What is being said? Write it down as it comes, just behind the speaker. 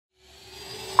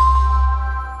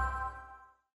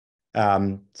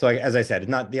As I said,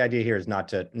 the idea here is not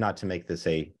to make this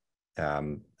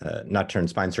not turn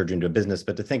spine surgery into a business,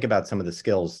 but to think about some of the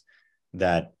skills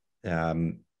that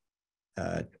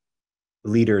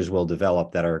leaders will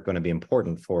develop that are going to be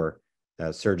important for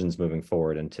surgeons moving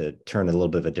forward, and to turn a little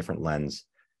bit of a different lens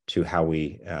to how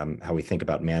we think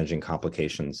about managing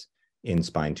complications in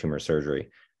spine tumor surgery.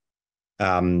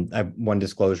 I have one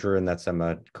disclosure, and that's I'm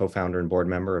a co-founder and board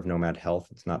member of Nomad Health.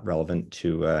 It's not relevant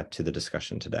to the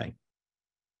discussion today.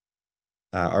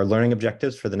 Our learning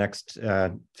objectives for the next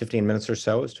 15 minutes or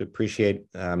so is to appreciate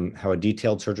how a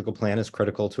detailed surgical plan is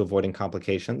critical to avoiding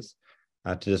complications,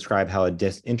 to describe how an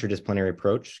interdisciplinary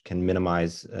approach can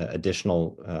minimize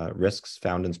additional risks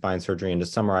found in spine surgery, and to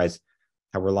summarize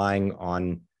how relying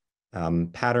on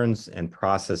patterns and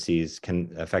processes can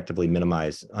effectively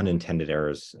minimize unintended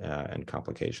errors and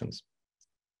complications.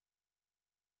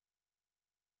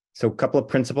 So a couple of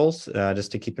principles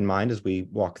just to keep in mind as we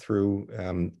walk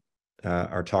through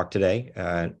our talk today.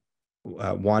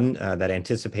 One, that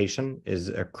anticipation is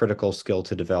a critical skill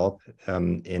to develop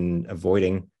in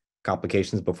avoiding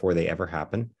complications before they ever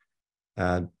happen.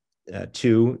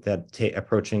 Two, that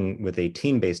approaching with a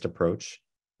team-based approach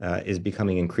is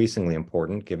becoming increasingly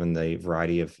important given the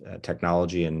variety of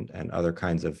technology and other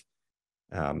kinds of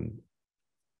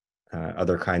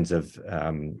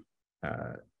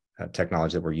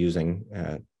technology that we're using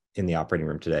in the operating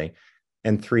room today.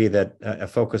 And three, that a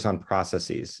focus on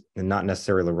processes and not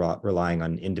necessarily relying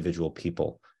on individual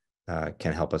people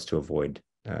can help us to avoid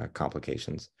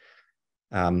complications.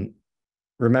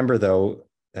 Remember, though,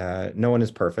 no one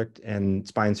is perfect, and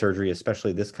spine surgery,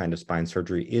 especially this kind of spine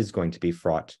surgery, is going to be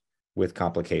fraught with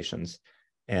complications.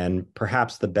 And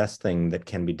perhaps the best thing that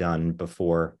can be done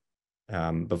before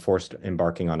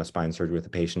embarking on a spine surgery with a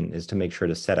patient is to make sure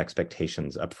to set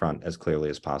expectations up front as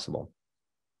clearly as possible.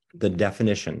 The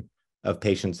definition of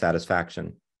patient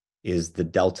satisfaction is the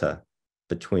delta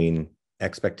between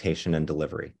expectation and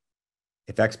delivery.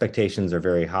 If expectations are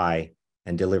very high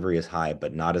and delivery is high,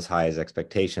 but not as high as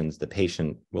expectations, the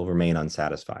patient will remain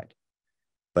unsatisfied.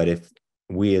 But if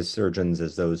we as surgeons,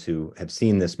 as those who have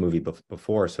seen this movie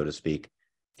before, so to speak,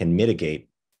 can mitigate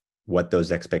what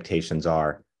those expectations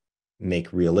are,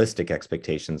 make realistic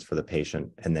expectations for the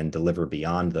patient, and then deliver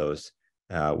beyond those,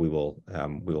 we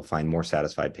will find more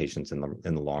satisfied patients in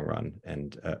the long run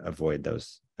and avoid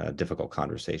those difficult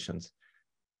conversations.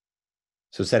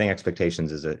 So setting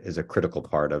expectations is a critical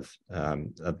part of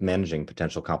managing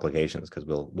potential complications, because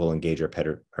we'll engage our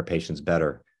patients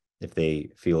better if they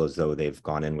feel as though they've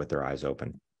gone in with their eyes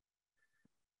open.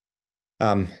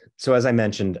 So as I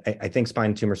mentioned, I think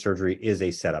spine tumor surgery is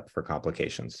a setup for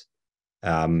complications.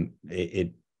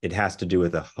 It has to do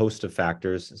with a host of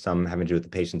factors, some having to do with the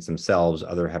patients themselves,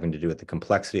 other having to do with the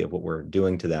complexity of what we're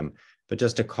doing to them. But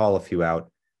just to call a few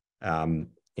out,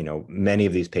 many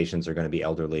of these patients are going to be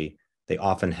elderly. They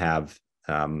often have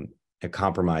a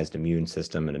compromised immune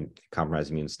system and a compromised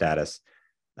immune status.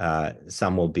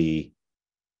 Some will be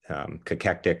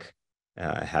cachectic,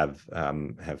 have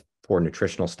poor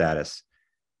nutritional status.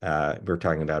 We're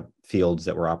talking about fields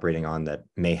that we're operating on that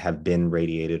may have been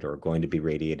radiated or going to be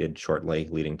radiated shortly,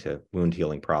 leading to wound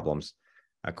healing problems.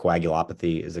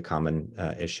 Coagulopathy is a common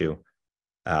issue.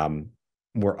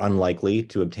 We're unlikely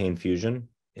to obtain fusion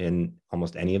in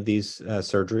almost any of these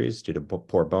surgeries due to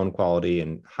poor bone quality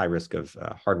and high risk of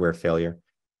hardware failure.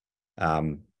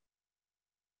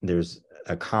 There's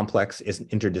a complex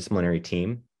interdisciplinary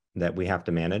team that we have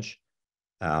to manage.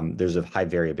 There's a high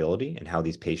variability in how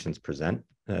these patients present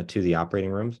to the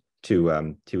operating rooms,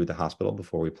 to the hospital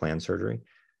before we plan surgery.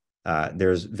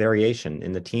 There's variation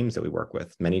in the teams that we work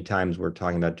with. Many times we're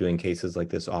talking about doing cases like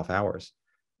this off hours,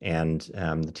 and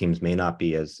the teams may not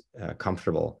be as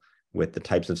comfortable with the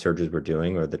types of surgeries we're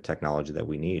doing or the technology that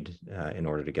we need in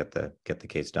order to get the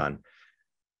case done.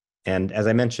 And as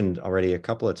I mentioned already a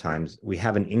couple of times, we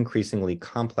have an increasingly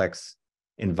complex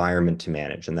environment to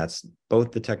manage, and that's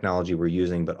both the technology we're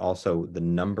using, but also the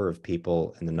number of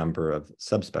people and the number of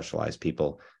subspecialized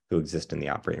people who exist in the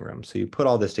operating room. So you put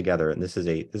all this together, and this is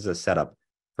a setup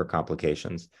for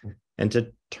complications. And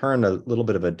to turn a little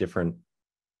bit of a different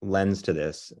lens to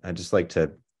this, I'd just like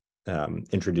to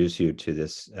introduce you to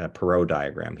this Perrow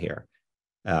diagram here.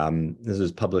 This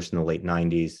was published in the late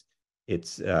 90s.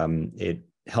 It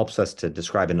helps us to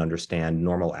describe and understand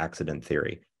normal accident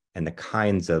theory and the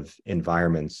kinds of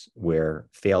environments where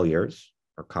failures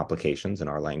or complications in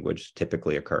our language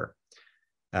typically occur.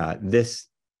 This,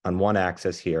 on one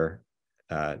axis here,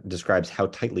 describes how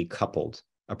tightly coupled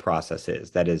a process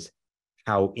is. That is,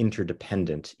 how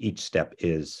interdependent each step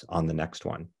is on the next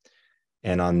one.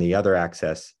 And on the other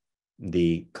axis,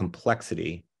 the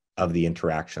complexity the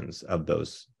interactions of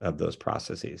those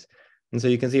processes. And so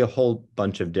you can see a whole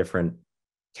bunch of different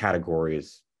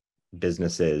categories,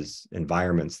 businesses,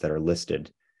 environments that are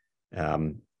listed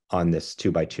on this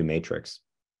 2x2 matrix.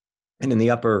 And in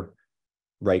the upper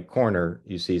right corner,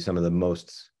 you see some of the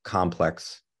most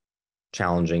complex,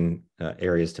 challenging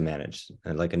areas to manage,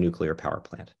 like a nuclear power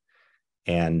plant,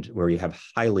 and where you have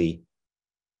highly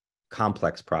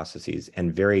complex processes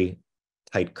and very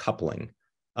tight coupling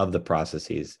of the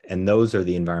processes. And those are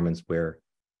the environments where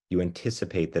you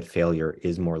anticipate that failure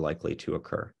is more likely to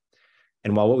occur.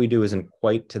 And while what we do isn't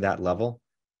quite to that level,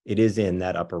 it is in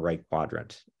that upper right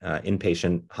quadrant.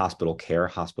 Inpatient hospital care,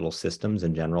 hospital systems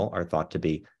in general are thought to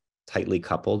be tightly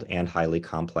coupled and highly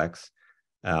complex.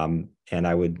 And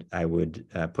I would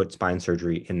put spine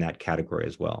surgery in that category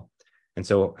as well. And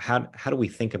so how do we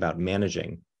think about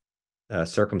managing a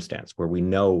circumstance where we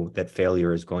know that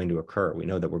failure is going to occur? We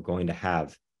know that we're going to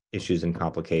have issues and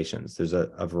complications. There's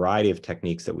a variety of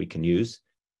techniques that we can use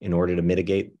in order to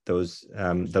mitigate those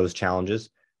challenges.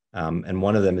 And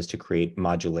one of them is to create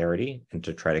modularity and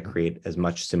to try to create as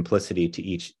much simplicity to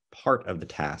each part of the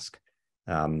task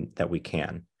that we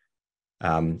can.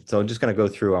 So I'm just going to go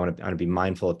through. I want to be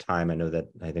mindful of time.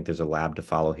 I think there's a lab to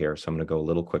follow here, so I'm going to go a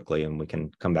little quickly, and we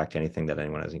can come back to anything that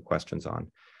anyone has any questions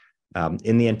on.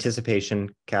 In the anticipation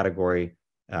category,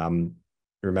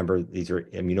 remember, these are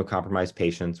immunocompromised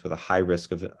patients with a high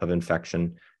risk of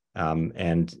infection,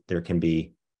 and there can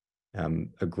be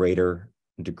a greater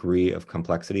degree of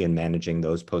complexity in managing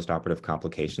those postoperative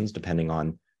complications, depending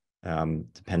on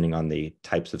the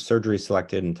types of surgery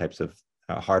selected and types of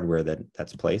hardware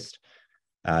that's placed.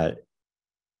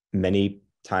 Many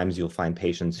times you'll find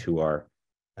patients who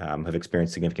have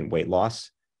experienced significant weight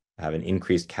loss, have an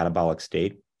increased catabolic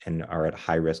state, and are at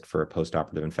high risk for a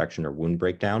postoperative infection or wound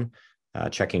breakdown.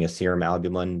 Checking a serum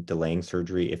albumin, delaying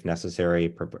surgery if necessary,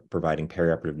 providing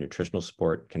perioperative nutritional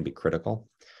support can be critical.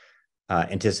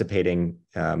 Anticipating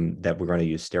that we're going to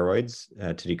use steroids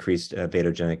to decrease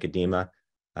vasogenic edema.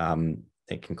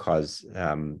 It can cause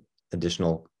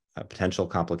additional potential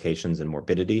complications and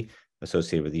morbidity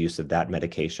associated with the use of that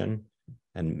medication,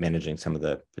 and managing some of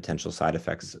the potential side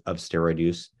effects of steroid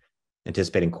use.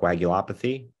 Anticipating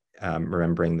coagulopathy,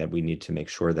 remembering that we need to make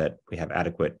sure that we have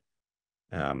adequate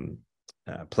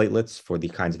platelets for the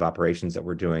kinds of operations that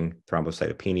we're doing.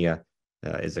 Thrombocytopenia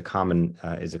is a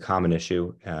common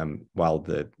issue. While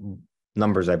the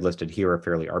numbers I've listed here are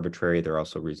fairly arbitrary, they're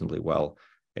also reasonably well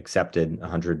accepted.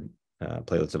 100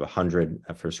 platelets of 100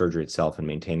 for surgery itself, and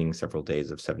maintaining several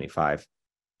days of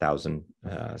 75,000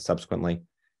 subsequently.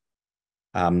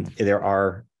 There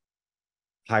are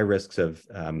high risks of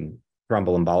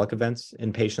thromboembolic events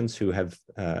in patients who have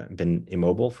been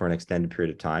immobile for an extended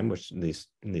period of time, which these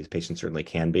patients certainly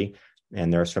can be.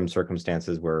 And there are some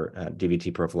circumstances where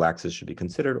DVT prophylaxis should be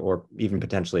considered, or even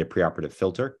potentially a preoperative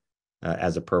filter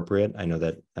as appropriate. I know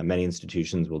that many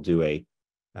institutions will do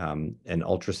an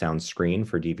ultrasound screen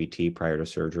for DVT prior to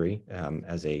surgery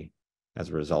as a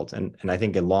result. And I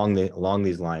think along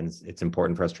these lines, it's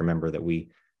important for us to remember that we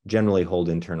generally hold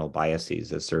internal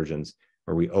biases as surgeons,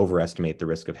 where we overestimate the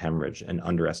risk of hemorrhage and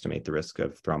underestimate the risk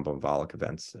of thromboembolic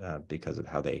events because of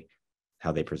how they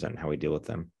present and how we deal with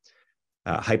them.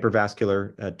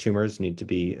 Hypervascular tumors need to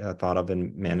be thought of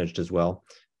and managed as well.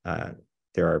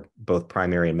 There are both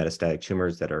primary and metastatic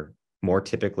tumors that are more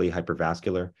typically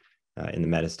hypervascular. In the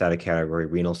metastatic category,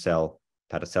 renal cell,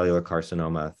 hepatocellular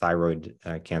carcinoma, thyroid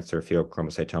cancer,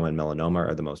 pheochromocytoma, and melanoma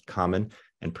are the most common,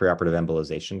 and preoperative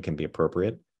embolization can be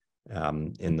appropriate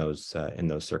in those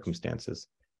circumstances.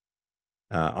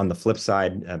 On the flip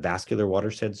side, vascular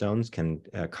watershed zones can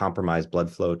compromise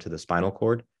blood flow to the spinal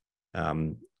cord,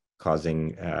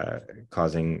 causing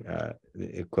the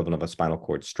equivalent of a spinal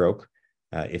cord stroke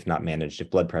if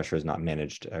blood pressure is not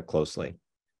managed closely.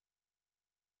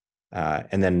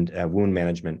 And then wound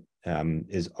management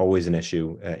is always an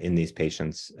issue in these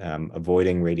patients.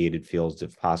 Avoiding radiated fields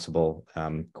if possible,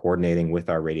 coordinating with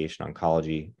our radiation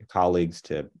oncology colleagues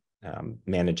to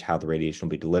manage how the radiation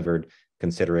will be delivered,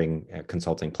 considering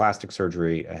consulting plastic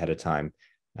surgery ahead of time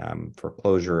for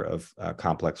closure of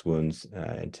complex wounds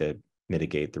and to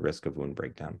mitigate the risk of wound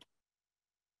breakdown.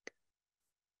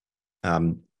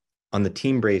 On the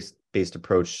team-based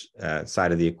approach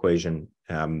side of the equation,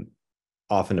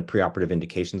 often a preoperative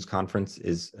indications conference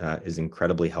is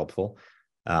incredibly helpful.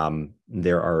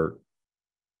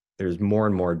 There's more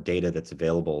and more data that's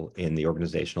available in the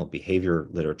organizational behavior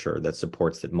literature that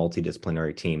supports that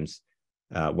multidisciplinary teams,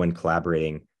 when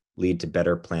collaborating, lead to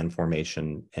better plan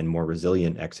formation and more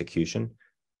resilient execution.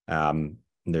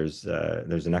 There's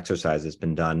an exercise that's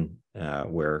been done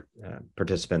where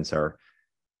participants are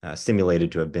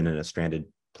simulated to have been in a stranded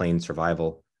plane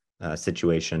survival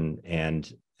situation,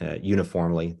 and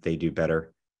uniformly they do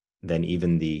better than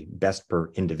even the best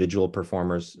individual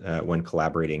performers when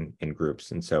collaborating in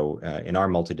groups. And so in our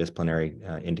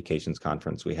multidisciplinary indications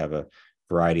conference, we have a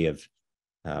variety of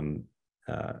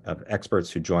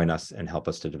experts who join us and help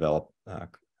us to develop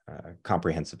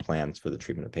comprehensive plans for the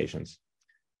treatment of patients.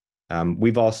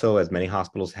 We've also, as many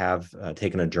hospitals have,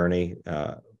 taken a journey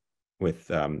with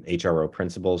HRO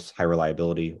principles, high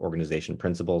reliability organization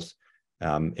principles,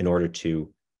 in order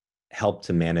to help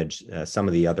to manage some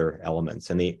of the other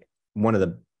elements. And one of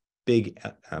the big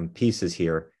pieces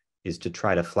here is to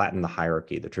try to flatten the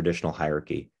hierarchy, the traditional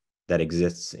hierarchy that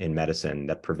exists in medicine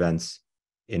that prevents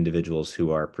individuals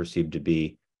who are perceived to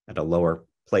be at a lower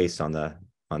place in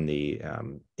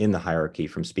the hierarchy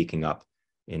from speaking up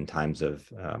in times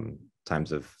of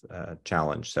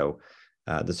challenge. So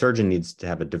the surgeon needs to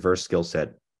have a diverse skill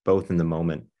set, both in the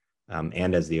moment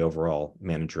and as the overall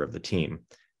manager of the team.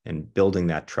 And building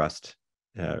that trust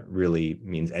really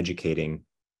means educating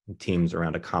teams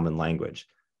around a common language,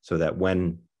 so that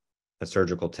when a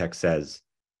surgical tech says,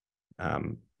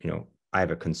 I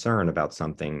have a concern about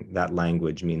something, that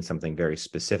language means something very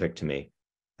specific to me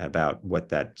about what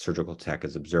that surgical tech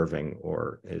is observing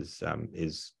or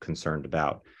is concerned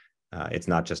about. It's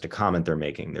not just a comment they're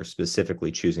making; they're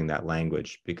specifically choosing that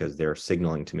language because they're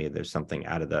signaling to me there's something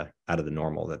out of the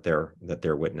normal that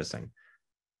they're witnessing.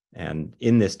 And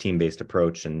in this team-based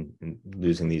approach and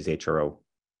using these HRO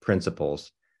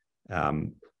principles,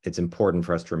 it's important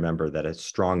for us to remember that a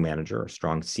strong manager, a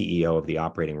strong CEO of the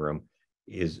operating room,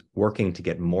 is working to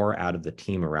get more out of the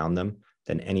team around them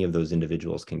than any of those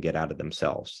individuals can get out of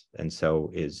themselves. And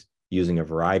so is using a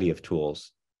variety of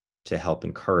tools to help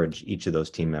encourage each of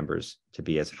those team members to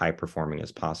be as high performing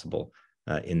as possible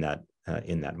in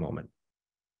that moment.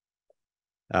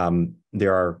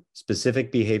 There are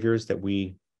specific behaviors that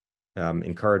we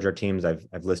encourage our teams. I've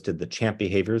listed the CHAMP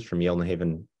behaviors from Yale New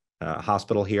Haven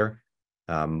Hospital here.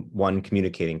 1,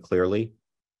 communicating clearly.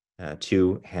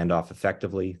 2, handoff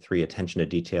effectively. 3, attention to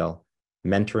detail.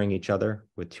 Mentoring each other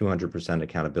with 200%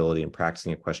 accountability and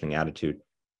practicing a questioning attitude.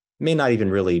 It may not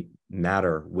even really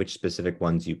matter which specific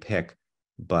ones you pick,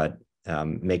 but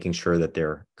making sure that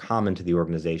they're common to the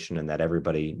organization and that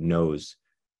everybody knows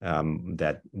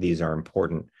that these are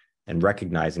important, and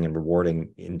recognizing and rewarding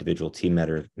individual team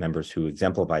members who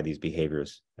exemplify these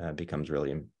behaviors becomes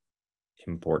really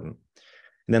important.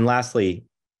 And then lastly,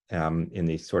 in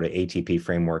the sort of ATP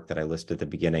framework that I listed at the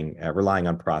beginning, relying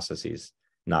on processes,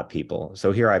 not people.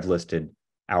 So here I've listed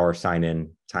our sign-in,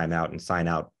 time-out, and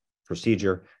sign-out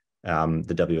procedure.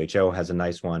 The WHO has a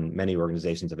nice one. Many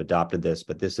organizations have adopted this,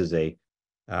 but this is a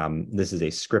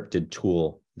scripted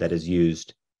tool that is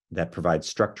used that provides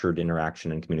structured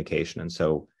interaction and communication. And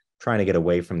so trying to get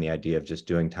away from the idea of just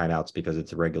doing timeouts because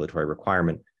it's a regulatory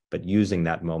requirement, but using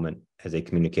that moment as a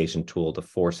communication tool to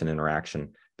force an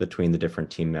interaction between the different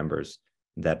team members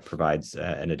that provides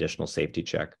an additional safety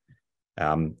check.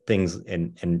 Things,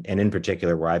 and in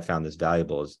particular, where I've found this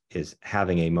valuable is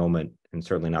having a moment, and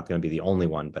certainly not going to be the only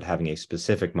one, but having a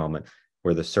specific moment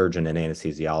where the surgeon and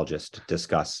anesthesiologist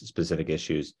discuss specific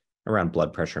issues around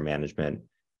blood pressure management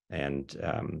and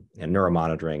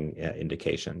neuromonitoring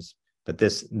indications. But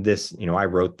this, I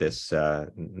wrote this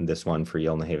one for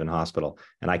Yale New Haven Hospital,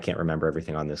 and I can't remember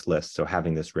everything on this list. So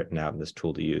having this written out and this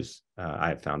tool to use, I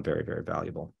have found very, very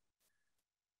valuable.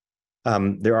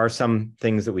 There are some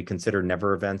things that we consider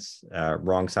never events: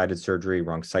 wrong-sided surgery,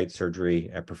 wrong site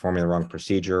surgery, performing the wrong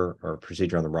procedure or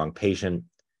procedure on the wrong patient,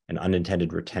 an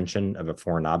unintended retention of a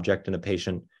foreign object in a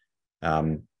patient,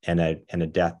 and a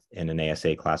death in an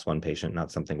ASA Class 1 patient,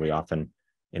 not something we often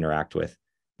interact with.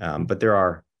 But there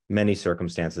are many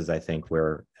circumstances, I think,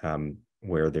 where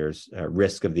there's a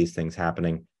risk of these things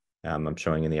happening. I'm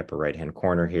showing in the upper right-hand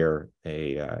corner here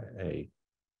a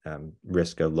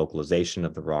risk of localization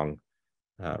of the wrong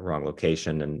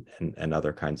location and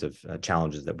other kinds of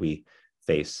challenges that we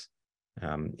face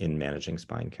in managing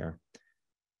spine care.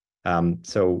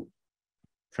 So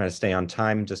trying to stay on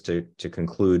time, just to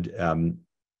conclude,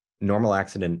 normal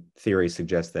accident theory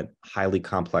suggests that highly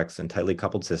complex and tightly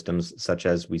coupled systems, such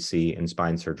as we see in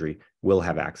spine surgery, will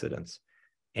have accidents.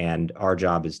 And our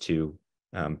job is to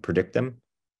predict them,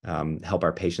 help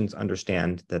our patients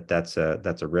understand that that's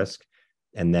a risk,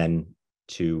 and then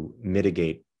to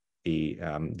mitigate the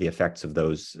effects of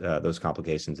those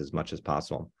complications as much as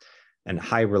possible. And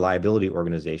high reliability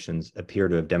organizations appear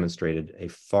to have demonstrated a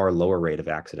far lower rate of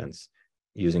accidents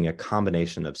using a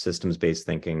combination of systems-based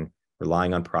thinking,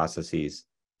 relying on processes,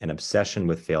 an obsession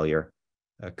with failure,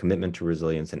 a commitment to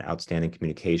resilience, and outstanding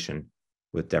communication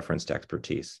with deference to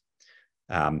expertise.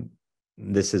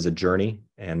 This is a journey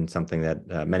and something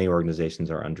that many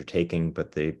organizations are undertaking,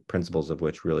 but the principles of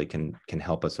which really can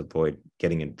help us avoid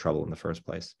getting into trouble in the first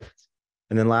place.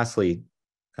 And then lastly,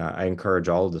 I encourage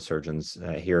all of the surgeons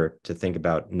here to think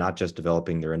about not just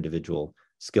developing their individual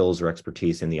skills or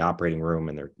expertise in the operating room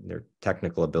and their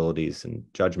technical abilities and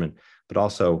judgment, but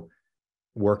also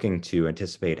working to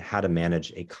anticipate how to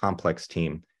manage a complex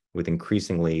team with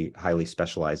increasingly highly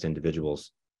specialized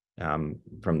individuals,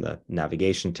 from the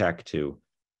navigation tech to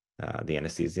the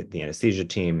anesthesia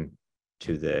team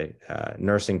to the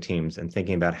nursing teams, and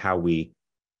thinking about how we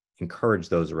encourage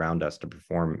those around us to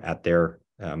perform at their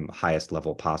highest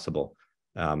level possible,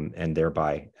 and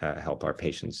thereby help our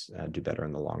patients do better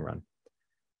in the long run.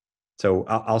 So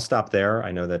I'll stop there.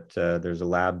 I know that there's a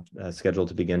lab scheduled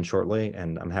to begin shortly,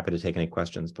 and I'm happy to take any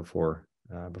questions before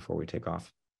we take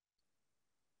off.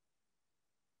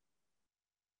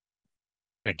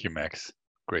 Thank you, Max.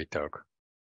 Great talk.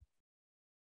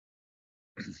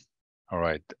 All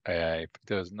right. If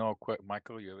there's no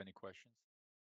Michael, you have any questions?